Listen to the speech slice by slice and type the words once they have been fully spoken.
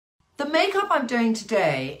The makeup I'm doing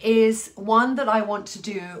today is one that I want to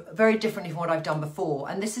do very differently from what I've done before.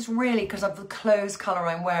 And this is really because of the clothes colour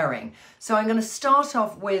I'm wearing. So I'm going to start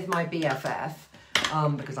off with my BFF,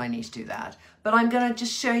 because I need to do that. But I'm going to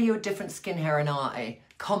just show you a different skin, hair and eye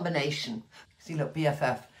combination. See, look,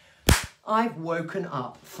 BFF. I've woken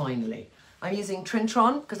up, finally. I'm using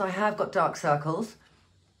Trintron because I have got dark circles.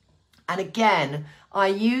 And again, I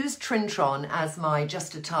use Trintron as my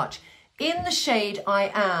Just a Touch in the shade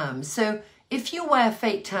I Am. So if you wear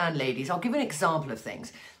fake tan, ladies, I'll give you an example of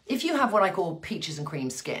things. If you have what I call peaches and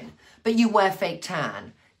cream skin, but you wear fake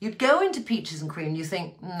tan, you'd go into peaches and cream, you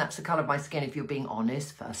think, that's the colour of my skin if you're being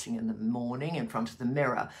honest, first thing in the morning in front of the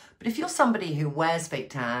mirror. But if you're somebody who wears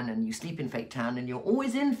fake tan and you sleep in fake tan and you're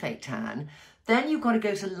always in fake tan, then you've got to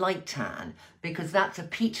go to light tan because that's a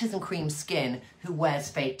peaches and cream skin who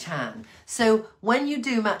wears fake tan. So when you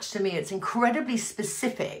do Match to Me, it's incredibly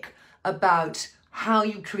specific about how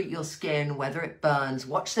you treat your skin, whether it burns,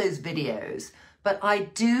 watch those videos. But I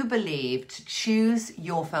do believe to choose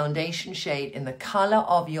your foundation shade in the color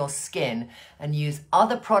of your skin and use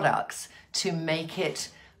other products to make it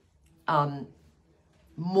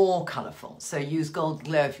more colorful. So use Gold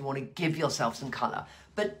Glow if you want to give yourself some color,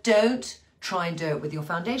 but don't try and do it with your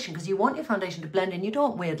foundation because you want your foundation to blend in. You don't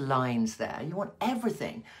want weird lines there. You want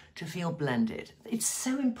everything to feel blended. It's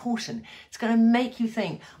so important. It's going to make you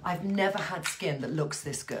think, I've never had skin that looks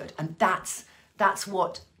this good. And that's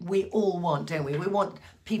what we all want, don't we? We want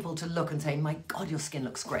people to look and say, my God, your skin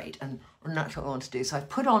looks great. And that's what I want to do. So I've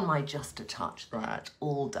put on my Just a Touch, that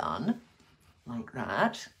all done, like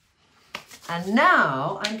that. And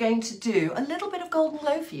now I'm going to do a little bit of Golden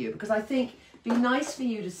Glow for you because I think it'd be nice for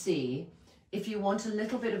you to see if you want a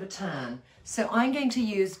little bit of a tan. So I'm going to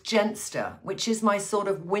use Jensta, which is my sort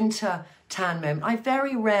of winter tan moment. I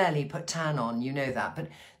very rarely put tan on, you know that, but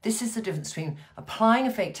this is the difference between applying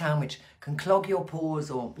a fake tan, which can clog your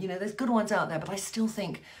pores, or, you know, there's good ones out there, but I still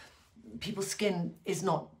think people's skin is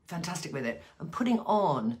not fantastic with it, and putting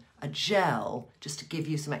on a gel just to give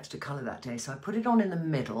you some extra color that day. So I put it on in the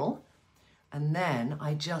middle, and then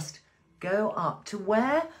I just go up to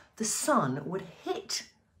where the sun would hit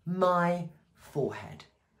my forehead,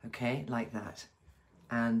 okay, like that.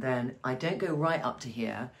 And then I don't go right up to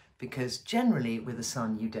here because generally with the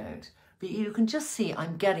sun you don't, but you can just see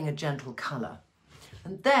I'm getting a gentle color.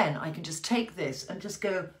 And then I can just take this and just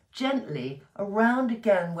go gently around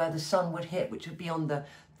again where the sun would hit, which would be on the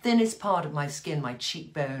thinnest part of my skin, my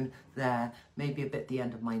cheekbone there, maybe a bit the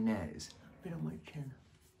end of my nose, a bit on my chin.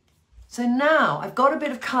 So now I've got a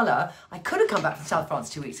bit of colour. I could have come back from South France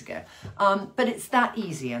 2 weeks ago, but it's that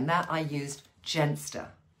easy, and that I used Jensta,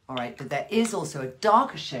 all right? But there is also a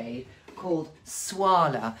darker shade called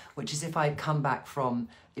Swala, which is if I'd come back from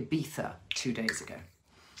Ibiza 2 days ago.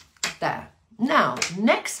 There. Now,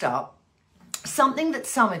 next up, something that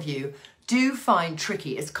some of you do find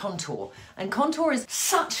tricky is contour. And contour is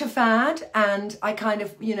such a fad, and I kind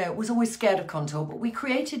of, you know, was always scared of contour, but we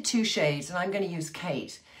created 2 shades, and I'm going to use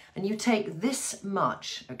Kate. And you take this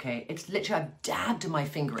much, okay, it's literally, I've dabbed my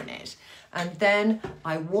finger in it, and then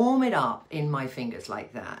I warm it up in my fingers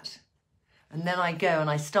like that. And then I go and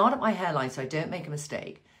I start at my hairline so I don't make a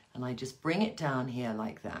mistake, and I just bring it down here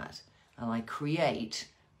like that, and I create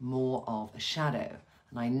more of a shadow.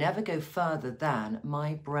 And I never go further than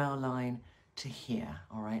my brow line to here,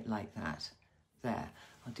 all right, like that. There.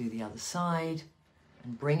 I'll do the other side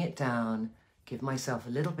and bring it down, give myself a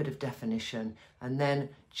little bit of definition, and then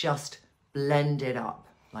just blend it up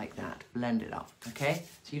like that. Blend it up, okay?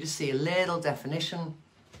 So you just see a little definition,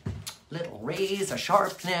 little razor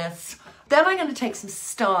sharpness. Then I'm going to take some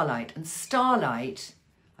Starlight, and Starlight,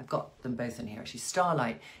 I've got them both in here actually.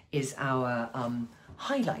 Starlight is our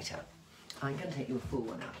highlighter. I'm going to take you a full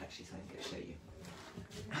one out actually so I can show you.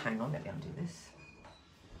 Hang on, let me undo this.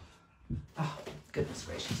 Oh, goodness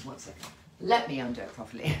gracious, 1 second. Let me undo it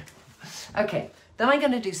properly. Okay, then I'm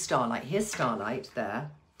going to do Starlight. Here's Starlight there.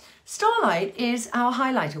 Starlight is our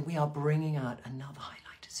highlighter. We are bringing out another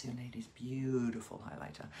highlighter soon, ladies. Beautiful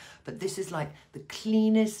highlighter. But this is like the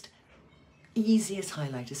cleanest, easiest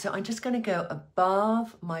highlighter. So I'm just going to go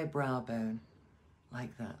above my brow bone,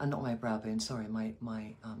 like that. Not my brow bone, sorry,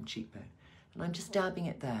 my cheekbone. And I'm just dabbing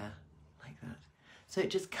it there, like that. So it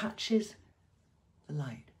just catches the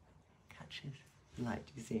light. Catches the light,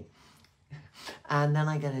 you see? And then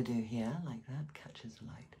I'm going to do here, like that, catches the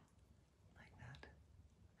light, like that.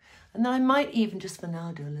 And then I might even, just for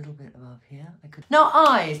now, do a little bit above here. I could. Now,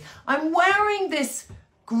 eyes. I'm wearing this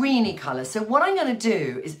greeny colour, so what I'm going to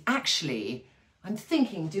do is actually, I'm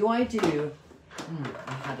thinking, do I do,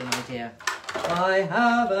 I had an idea. I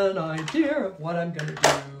have an idea of what I'm going to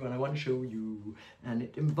do, and I want to show you. And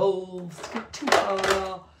it involves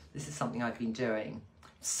Katinka. This is something I've been doing.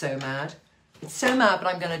 So mad. It's so mad,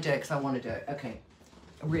 but I'm going to do it because I want to do it. Okay,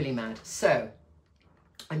 I'm really mad. So,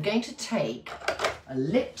 I'm going to take a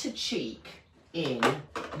lip to cheek in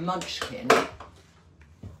Munchkin.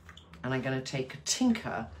 And I'm going to take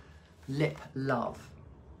Katinka Lip Love.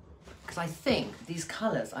 Because I think these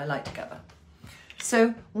colours I like together.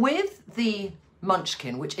 So, with the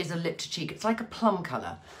Munchkin, which is a lip to cheek, it's like a plum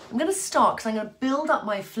colour. I'm going to start because I'm going to build up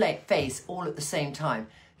my face all at the same time.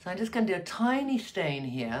 So I'm just going to do a tiny stain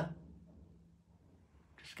here.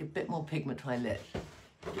 Just get a bit more pigment to my lips.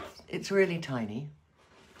 It's really tiny.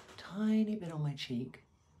 Tiny bit on my cheek,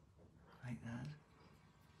 like that.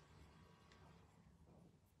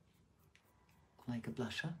 Like a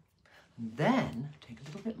blusher. And then take a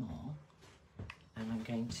little bit more, and I'm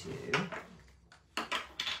going to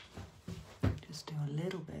just do a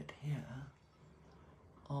little bit here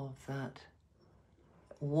of that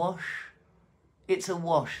wash. It's a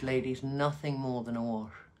wash, ladies, nothing more than a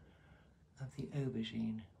wash of the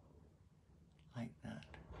aubergine, like that.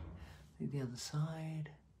 Do the other side,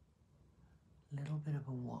 a little bit of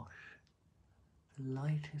a wash. The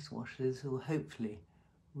lightest washes will hopefully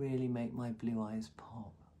really make my blue eyes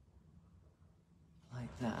pop,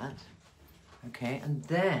 like that. Okay, and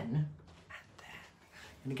then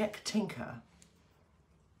I'm gonna get Katinka,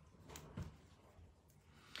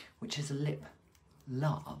 which is a lip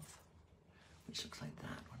love, which looks like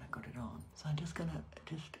that when I got it on. So I'm just gonna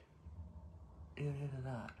do a bit of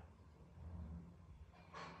that.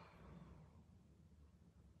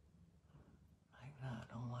 Like that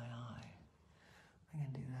on my eye. I'm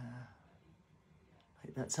gonna do that.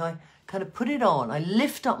 Like that. So I kind of put it on. I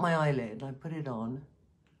lift up my eyelid, I put it on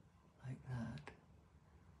like that.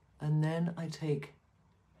 And then I take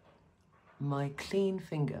my clean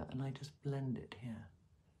finger and I just blend it here.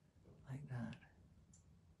 Like that.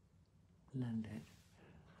 Blend it.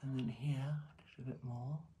 And then here, just a bit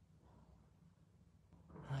more.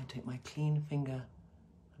 And I take my clean finger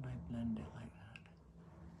and I blend it like that.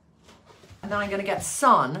 And then I'm going to get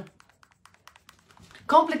Sun.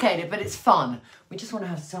 Complicated, but it's fun. We just want to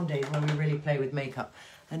have some days when we really play with makeup.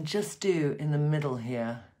 And just do in the middle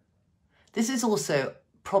here. This is also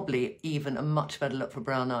probably even a much better look for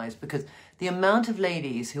brown eyes, because the amount of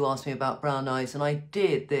ladies who ask me about brown eyes, and I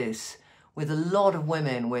did this with a lot of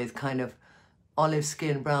women with kind of olive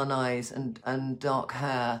skin, brown eyes and dark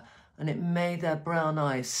hair, and it made their brown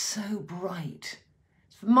eyes so bright.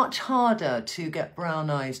 It's much harder to get brown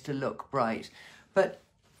eyes to look bright, but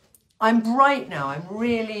I'm bright now. I'm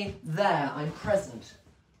really there. I'm present.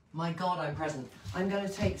 My God, I'm present. I'm going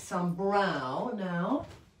to take some brow now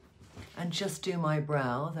and just do my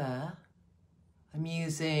brow there. I'm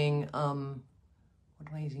using, what am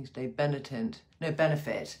I using today?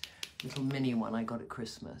 Benefit. Little mini one I got at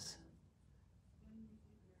Christmas.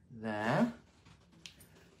 There.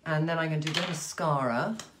 And then I'm going to do a bit of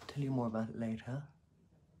mascara. I'll tell you more about it later.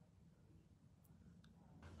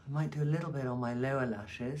 I might do a little bit on my lower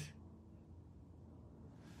lashes.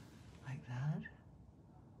 Like that.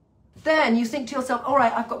 Then you think to yourself, all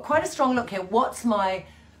right, I've got quite a strong look here.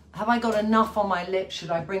 Have I got enough on my lip?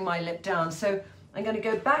 Should I bring my lip down? So I'm going to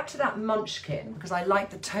go back to that Munchkin because I like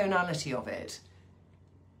the tonality of it.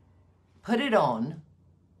 Put it on.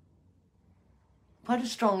 Quite a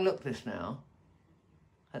strong look this now.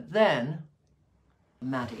 And then,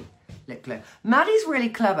 Maddie Lip Glow. Maddie's really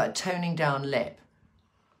clever at toning down lip.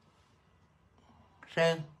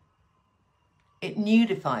 So, it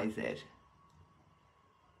nudifies it,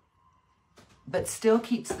 but still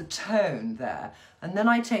keeps the tone there. And then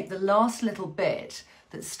I take the last little bit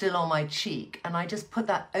that's still on my cheek and I just put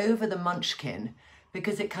that over the Munchkin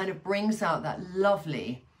because it kind of brings out that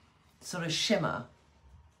lovely sort of shimmer,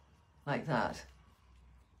 like that.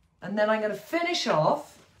 And then I'm going to finish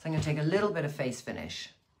off, so I'm going to take a little bit of face finish,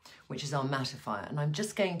 which is our mattifier, and I'm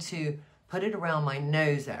just going to put it around my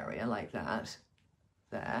nose area like that,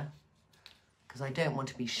 there, because I don't want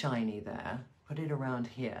to be shiny there. Put it around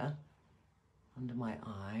here, under my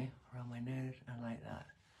eye, around my nose, and like that.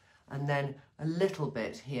 And then a little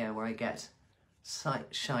bit here where I get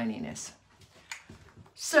shininess.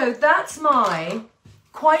 So that's my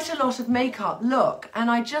quite a lot of makeup look,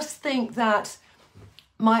 and I just think that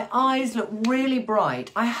my eyes look really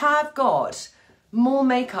bright. I have got more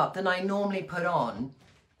makeup than I normally put on,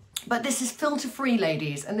 but this is filter free,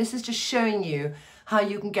 ladies, and this is just showing you how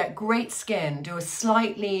you can get great skin, do a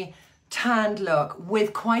slightly tanned look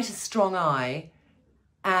with quite a strong eye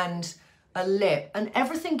and a lip, and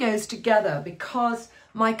everything goes together because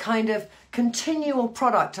my kind of continual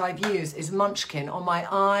product I've used is Munchkin on my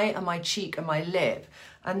eye and my cheek and my lip,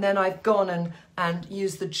 And then I've gone and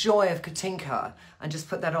used the Joy of Katinka and just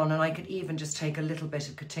put that on. And I could even just take a little bit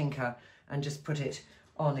of Katinka and just put it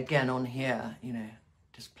on again on here, you know,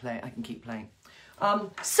 just play. I can keep playing.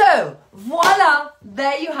 So voila,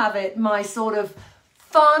 there you have it. My sort of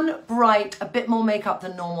fun, bright, a bit more makeup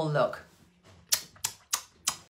than normal look.